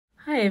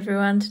Hi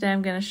everyone, today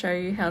I'm going to show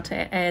you how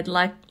to add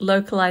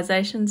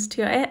localizations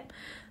to your app.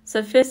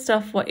 So first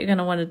off, what you're going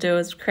to want to do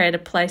is create a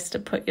place to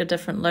put your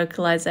different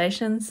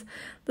localizations.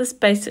 This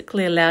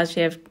basically allows you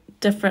to have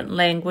different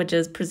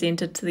languages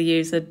presented to the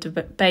user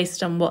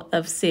based on what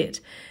they've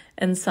set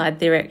inside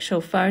their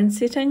actual phone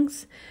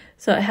settings.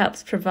 So it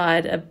helps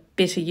provide a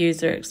better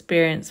user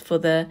experience for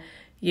the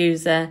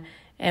user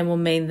and will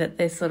mean that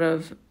they sort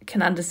of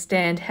can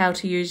understand how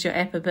to use your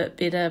app a bit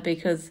better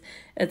because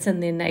it's in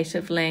their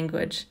native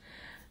language.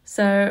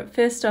 So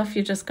first off,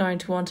 you're just going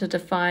to want to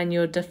define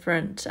your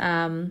different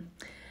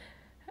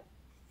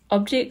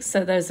objects.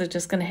 So those are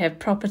just going to have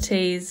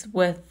properties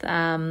with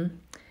the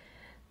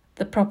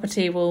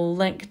property will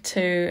link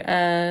to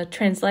a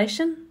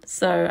translation.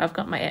 So I've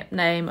got my app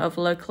name of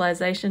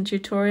localization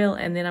tutorial,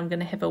 and then I'm going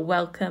to have a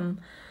welcome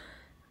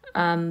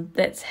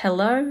that's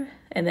hello,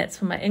 and that's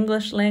for my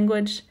English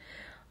language.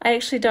 I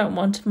actually don't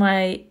want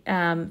my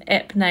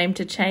app name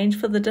to change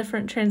for the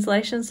different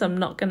translations, so I'm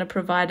not going to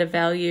provide a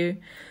value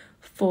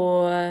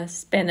for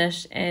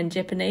Spanish and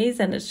Japanese,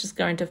 and it's just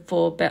going to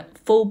fall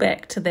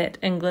back to that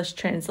English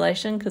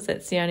translation because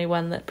that's the only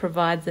one that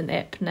provides an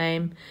app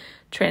name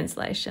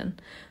translation.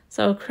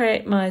 So I'll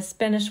create my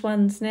Spanish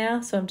ones now.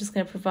 So I'm just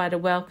going to provide a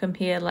welcome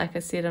here. Like I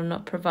said, I'm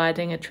not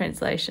providing a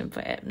translation for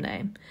app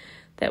name.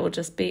 That will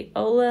just be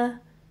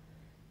hola.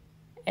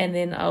 And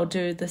then I'll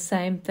do the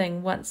same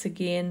thing once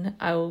again.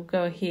 I will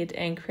go ahead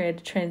and create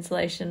a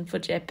translation for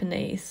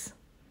Japanese.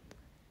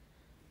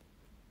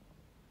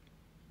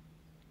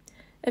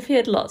 If you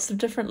had lots of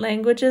different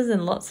languages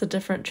and lots of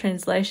different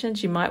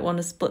translations, you might want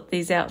to split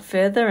these out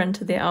further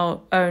into their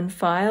own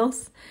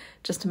files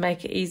just to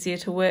make it easier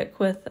to work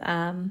with.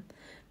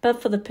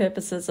 But for the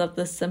purposes of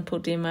this simple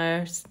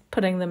demo,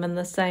 putting them in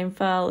the same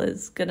file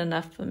is good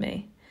enough for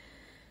me.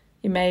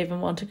 You may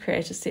even want to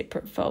create a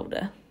separate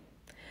folder.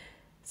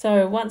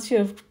 So once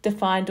you've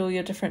defined all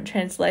your different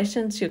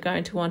translations, you're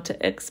going to want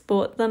to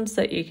export them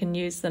so you can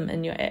use them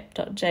in your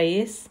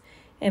app.js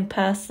and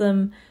pass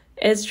them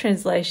as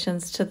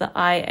translations to the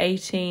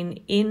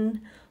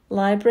i18n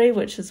library,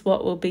 which is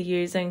what we'll be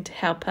using to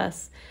help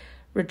us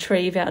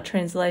retrieve our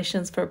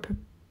translations for a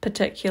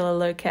particular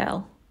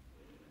locale.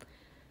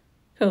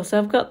 Cool, so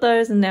I've got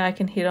those, and now I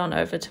can head on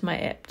over to my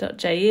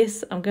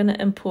app.js. I'm going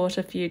to import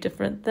a few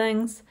different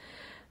things.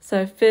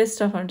 So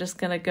first off, I'm just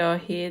going to go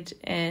ahead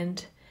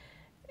and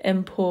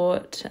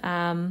import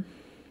my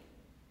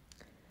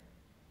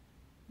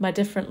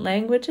different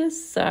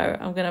languages. So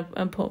I'm going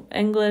to import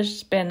English,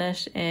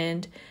 Spanish,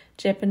 and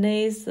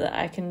Japanese so that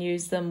I can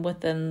use them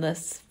within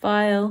this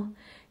file.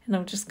 And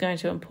I'm just going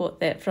to import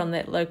that from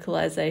that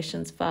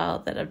localizations file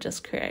that I've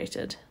just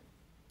created.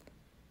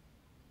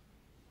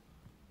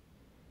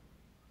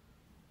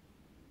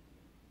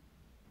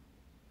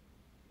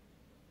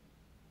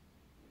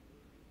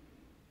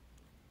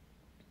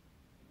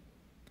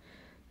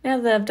 Now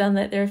that I've done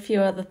that, there are a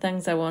few other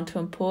things I want to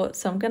import.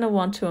 So I'm going to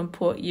want to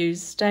import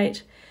use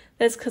state.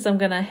 That's because I'm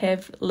going to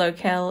have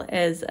locale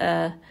as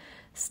a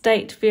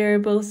state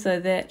variable so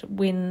that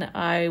when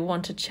I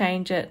want to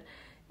change it,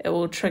 it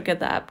will trigger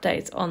the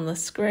updates on the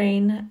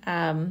screen.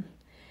 And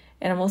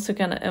I'm also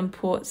going to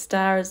import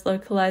star as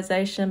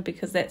localization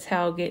because that's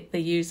how I'll get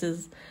the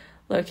user's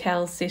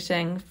locale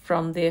setting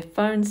from their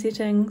phone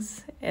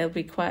settings. It'll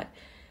be quite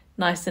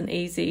nice and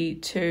easy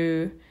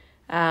to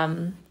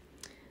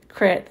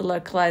create the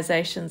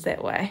localizations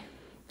that way.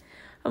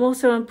 I'm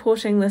also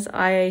importing this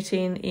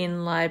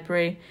i18n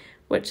library,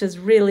 which is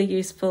really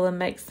useful and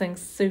makes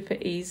things super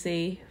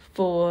easy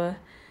for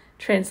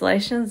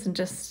translations and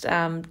just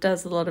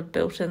does a lot of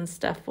built-in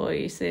stuff for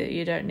you so that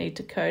you don't need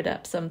to code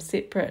up some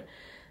separate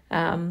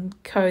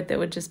code that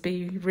would just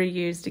be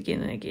reused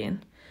again and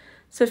again.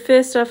 So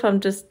first off, I'm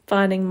just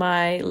finding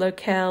my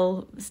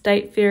locale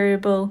state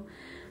variable.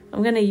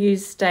 I'm going to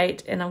use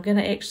state, and I'm going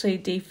to actually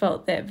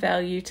default that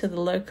value to the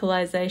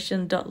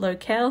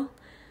localization.locale.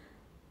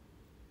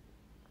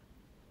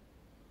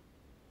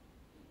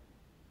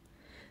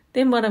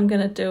 Then what I'm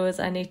going to do is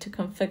I need to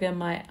configure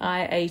my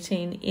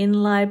i18n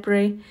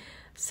library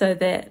so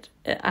that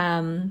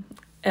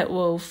it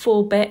will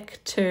fall back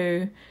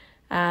to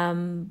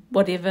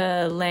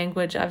whatever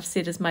language I've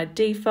set as my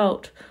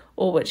default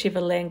or whichever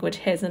language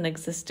has an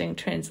existing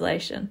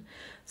translation.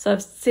 So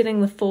I'm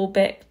setting the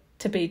fallback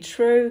to be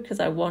true because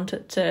I want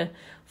it to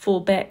fall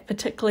back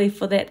particularly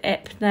for that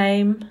app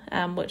name,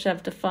 which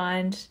I've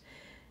defined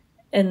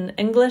in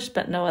English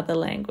but no other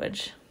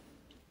language.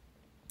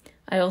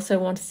 I also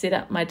want to set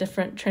up my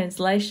different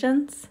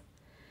translations.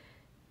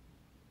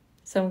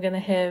 So I'm going to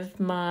have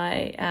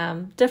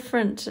my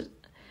different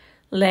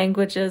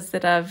languages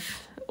that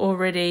I've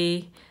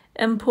already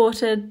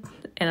imported,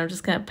 and I'm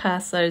just going to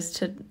pass those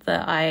to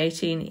the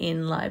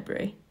i18n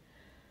library.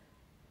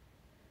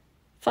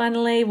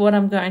 Finally, what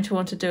I'm going to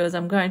want to do is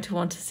I'm going to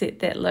want to set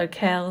that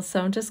locale.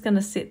 So I'm just going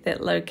to set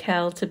that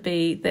locale to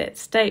be that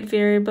state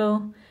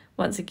variable.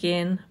 Once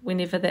again,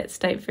 whenever that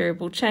state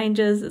variable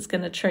changes, it's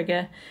going to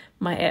trigger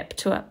my app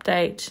to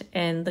update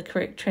and the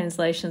correct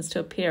translations to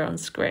appear on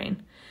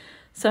screen.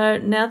 So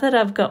now that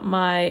I've got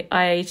my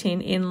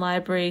i18n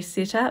library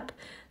set up,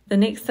 the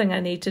next thing I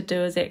need to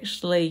do is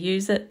actually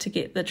use it to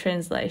get the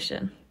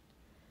translation.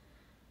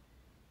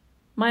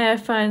 My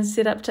iPhone's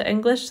set up to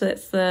English, so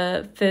that's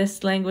the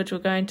first language we're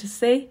going to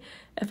see.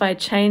 If I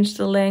change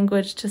the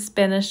language to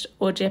Spanish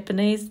or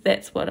Japanese,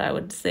 that's what I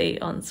would see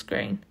on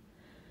screen.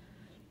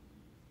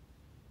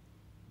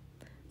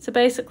 So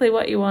basically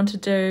what you want to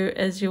do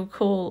is you'll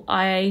call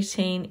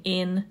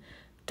i18n.t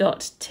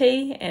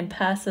and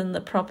pass in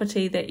the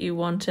property that you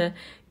want to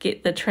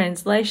get the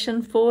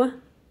translation for.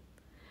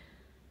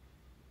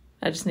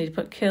 I just need to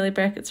put curly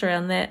brackets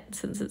around that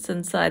since it's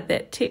inside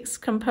that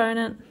text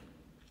component.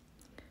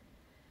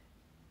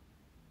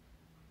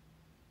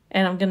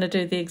 And I'm going to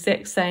do the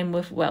exact same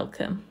with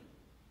welcome.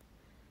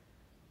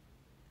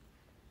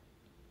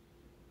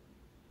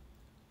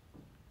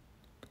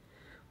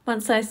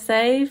 Once I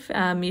save,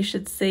 you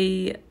should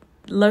see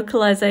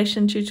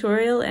localization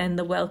tutorial and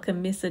the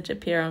welcome message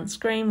appear on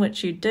screen,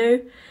 which you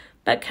do,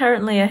 but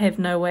currently I have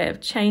no way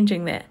of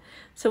changing that.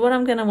 So what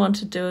I'm going to want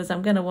to do is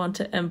I'm going to want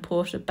to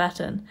import a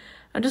button.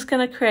 I'm just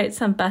going to create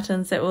some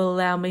buttons that will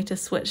allow me to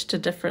switch to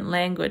different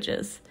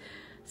languages.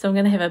 So I'm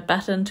going to have a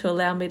button to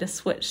allow me to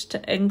switch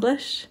to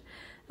English,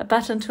 a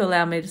button to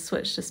allow me to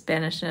switch to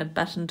Spanish, and a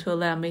button to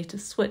allow me to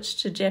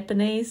switch to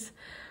Japanese.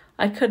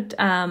 I could,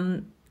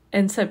 and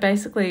so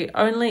basically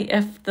only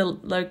if the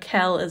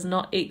locale is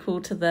not equal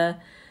to the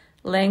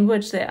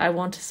language that I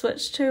want to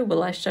switch to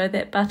will I show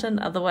that button,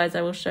 otherwise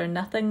I will show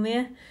nothing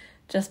there,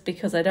 just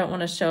because I don't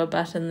want to show a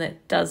button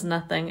that does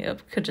nothing.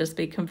 It could just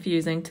be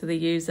confusing to the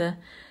user.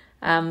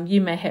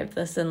 You may have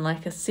this in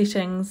like a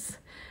settings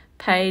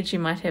page. You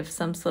might have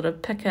some sort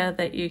of picker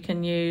that you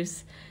can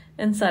use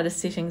inside a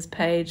settings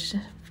page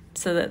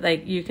so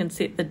that you can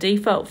set the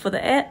default for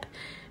the app,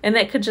 and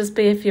that could just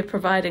be if you're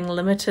providing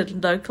limited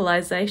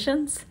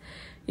localizations.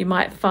 You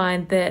might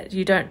find that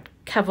you don't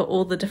cover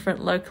all the different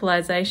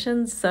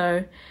localizations,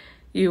 so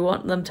you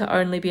want them to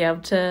only be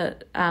able to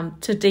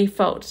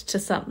default to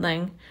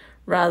something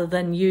rather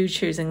than you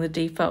choosing the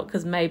default,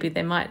 because maybe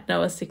they might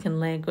know a second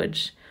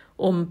language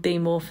or be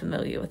more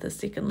familiar with a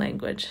second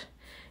language.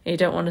 And you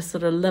don't want to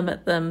sort of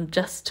limit them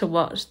just to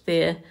what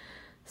their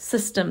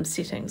system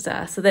settings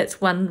are. So that's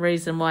one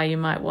reason why you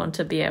might want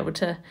to be able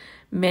to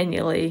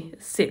manually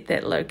set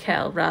that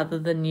locale rather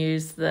than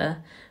use the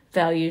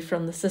value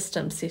from the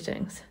system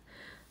settings.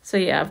 So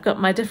yeah, I've got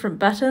my different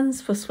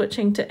buttons for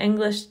switching to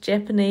English,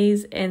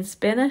 Japanese and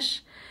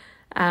Spanish.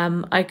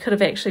 I could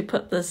have actually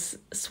put this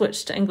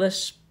switch to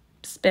English,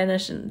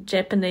 Spanish and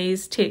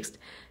Japanese text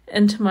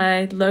into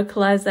my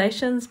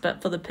localizations,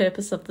 but for the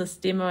purpose of this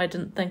demo I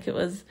didn't think it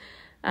was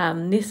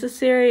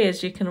necessary,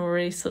 as you can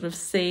already sort of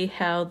see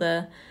how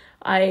the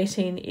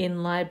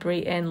i18n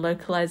library and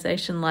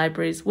localization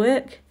libraries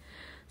work.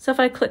 So if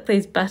I click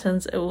these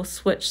buttons, it will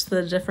switch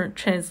the different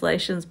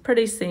translations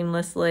pretty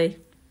seamlessly.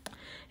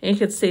 And you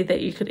can see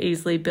that you could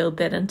easily build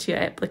that into your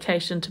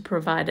application to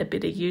provide a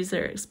better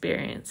user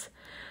experience.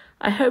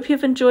 I hope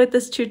you've enjoyed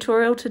this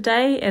tutorial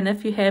today, and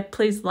if you have,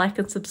 please like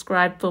and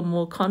subscribe for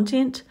more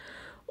content.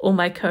 All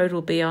my code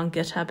will be on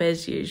GitHub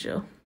as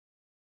usual.